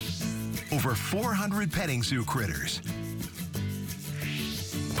Over 400 petting zoo critters.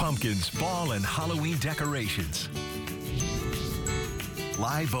 Pumpkins, fall, and Halloween decorations.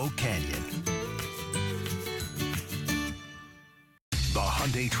 Live Oak Canyon. The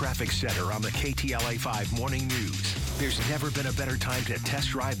Hyundai Traffic Center on the KTLA 5 Morning News. There's never been a better time to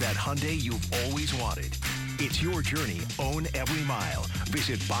test drive that Hyundai you've always wanted. It's your journey. Own every mile.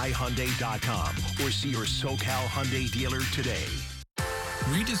 Visit buyhyundai.com or see your SoCal Hyundai dealer today.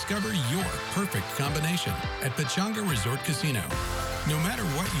 Rediscover your perfect combination at Pechanga Resort Casino. No matter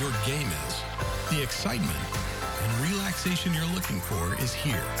what your game is, the excitement and relaxation you're looking for is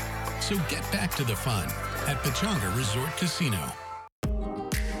here. So get back to the fun at Pechanga Resort Casino.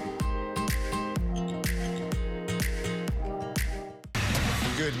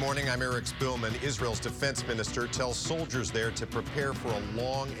 Good morning, I'm Eric Spillman. Israel's defense minister tells soldiers there to prepare for a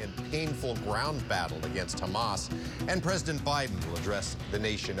long and painful ground battle against Hamas. And President Biden will address the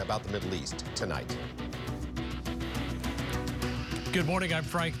nation about the Middle East tonight. Good morning, I'm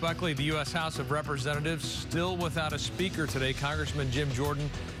Frank Buckley. The U.S. House of Representatives still without a speaker today. Congressman Jim Jordan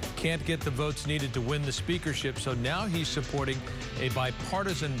can't get the votes needed to win the speakership, so now he's supporting a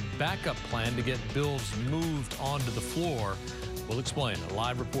bipartisan backup plan to get bills moved onto the floor. We'll explain. A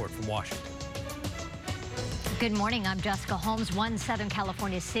live report from Washington. Good morning. I'm Jessica Holmes. One Southern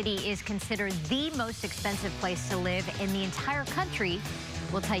California city is considered the most expensive place to live in the entire country.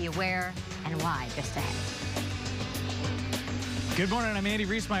 We'll tell you where and why just ahead. Good morning. I'm Andy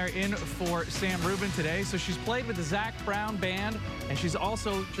Reesmeyer in for Sam Rubin today. So she's played with the Zac Brown Band, and she's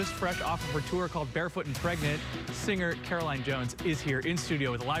also just fresh off of her tour called Barefoot and Pregnant. Singer Caroline Jones is here in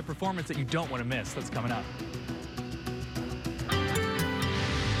studio with a live performance that you don't want to miss. That's coming up.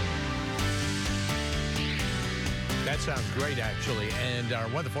 That sounds great, actually. And our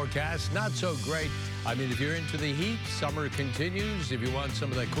weather forecast, not so great. I mean, if you're into the heat, summer continues. If you want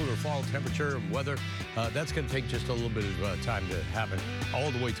some of that cooler fall temperature and weather, that's going to take just a little bit of time to happen. All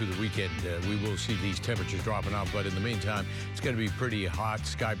the way through the weekend, we will see these temperatures dropping off. But in the meantime, it's going to be pretty hot.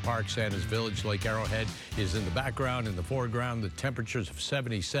 Sky Park, Santa's Village, Lake Arrowhead is in the background. In the foreground, the temperatures of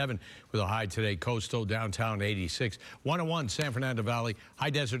 77 with a high today. Coastal, downtown 86. 101, San Fernando Valley.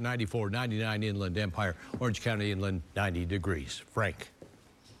 High Desert 94, 99 Inland Empire. Orange County Inland 90 degrees. Frank.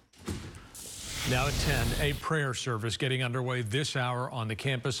 Now at 10, a prayer service getting underway this hour on the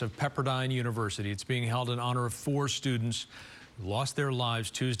campus of Pepperdine University. It's being held in honor of 4 students who lost their lives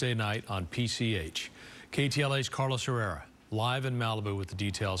Tuesday night on PCH. KTLA's Carlos Herrera, live in Malibu with the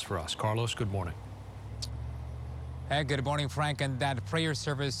details for us. Carlos, good morning. Hey, good morning, Frank. And that prayer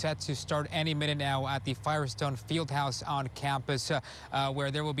service set to start any minute now at the Firestone Fieldhouse on campus,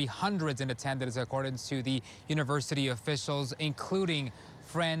 where there will be hundreds in attendance, according to the university officials, including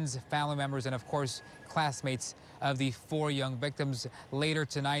friends, family members, and of course, classmates of the 4 young victims. Later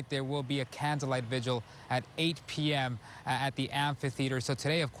tonight, there will be a candlelight vigil at 8 p.m. at the amphitheater. So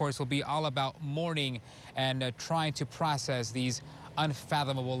today, of course, will be all about mourning and trying to process these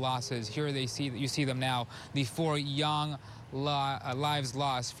unfathomable losses. Here you see them now, the 4 young lives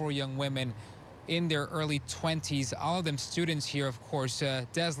lost, 4 young women in their early 20s, all of them students here, of course.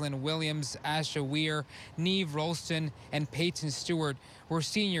 Deslyn Williams, Asha Weir, Neve Rolston, and Peyton Stewart were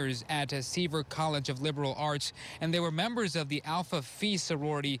seniors at Seaver College of Liberal Arts, and they were members of the Alpha Phi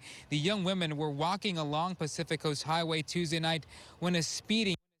sorority. The young women were walking along Pacific Coast Highway Tuesday night when a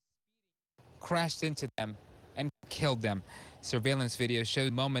speeding crashed into them and killed them. Surveillance video showed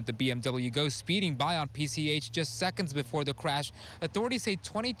the moment the BMW goes speeding by on PCH just seconds before the crash. Authorities say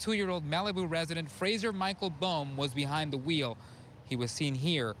 22-year-old Malibu resident Fraser Michael Bohm was behind the wheel. He was seen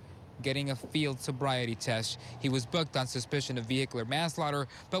here getting a field sobriety test. He was booked on suspicion of vehicular manslaughter,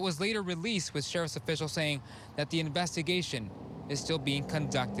 but was later released, with sheriff's officials saying that the investigation is still being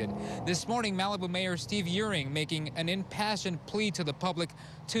conducted. This morning, Malibu Mayor Steve Euring making an impassioned plea to the public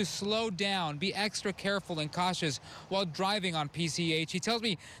to slow down, be extra careful and cautious while driving on PCH. He tells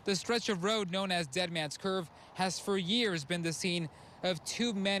me the stretch of road known as Dead Man's Curve has for years been the scene of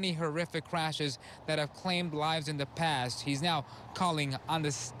too many horrific crashes that have claimed lives in the past. He's now calling on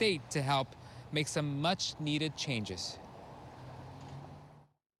the state to help make some much needed changes.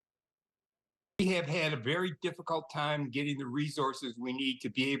 We have had a very difficult time getting the resources we need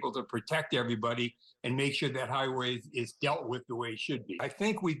to be able to protect everybody and make sure that highway is dealt with the way it should be. I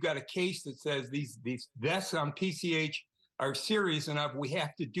think we've got a case that says these deaths on PCH are serious enough. We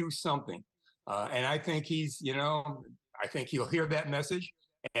have to do something. And I think I think he'll hear that message,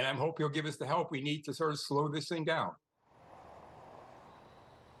 and I hope he'll give us the help we need to sort of slow this thing down.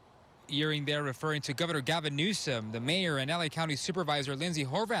 Euring there referring to Governor Gavin Newsom, the mayor, and LA County Supervisor Lindsay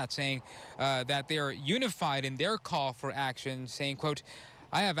Horvath, saying that they are unified in their call for action, saying, quote,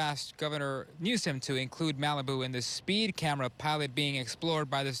 I have asked Governor Newsom to include Malibu in the speed camera pilot being explored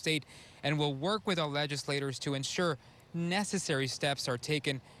by the state and will work with our legislators to ensure necessary steps are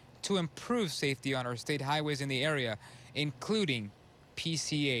taken to improve safety on our state highways in the area, including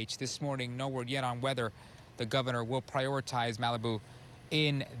PCH. This morning, no word yet on whether the governor will prioritize Malibu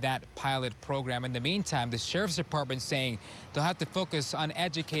in that pilot program. In the meantime, the sheriff's department saying they'll have to focus on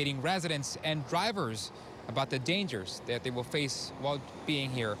educating residents and drivers about the dangers that they will face while being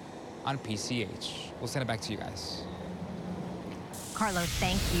here on PCH. We'll send it back to you guys. Carlos,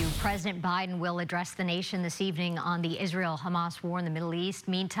 thank you. President Biden will address the nation this evening on the Israel-Hamas war in the Middle East.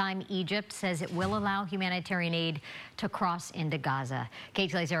 Meantime, Egypt says it will allow humanitarian aid to cross into Gaza.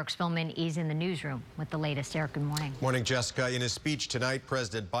 KTLA's Eric Spillman is in the newsroom with the latest. Eric, good morning. Morning, Jessica. In his speech tonight,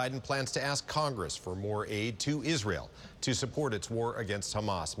 President Biden plans to ask Congress for more aid to Israel to support its war against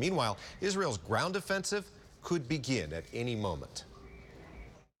Hamas. Meanwhile, Israel's ground offensive could begin at any moment.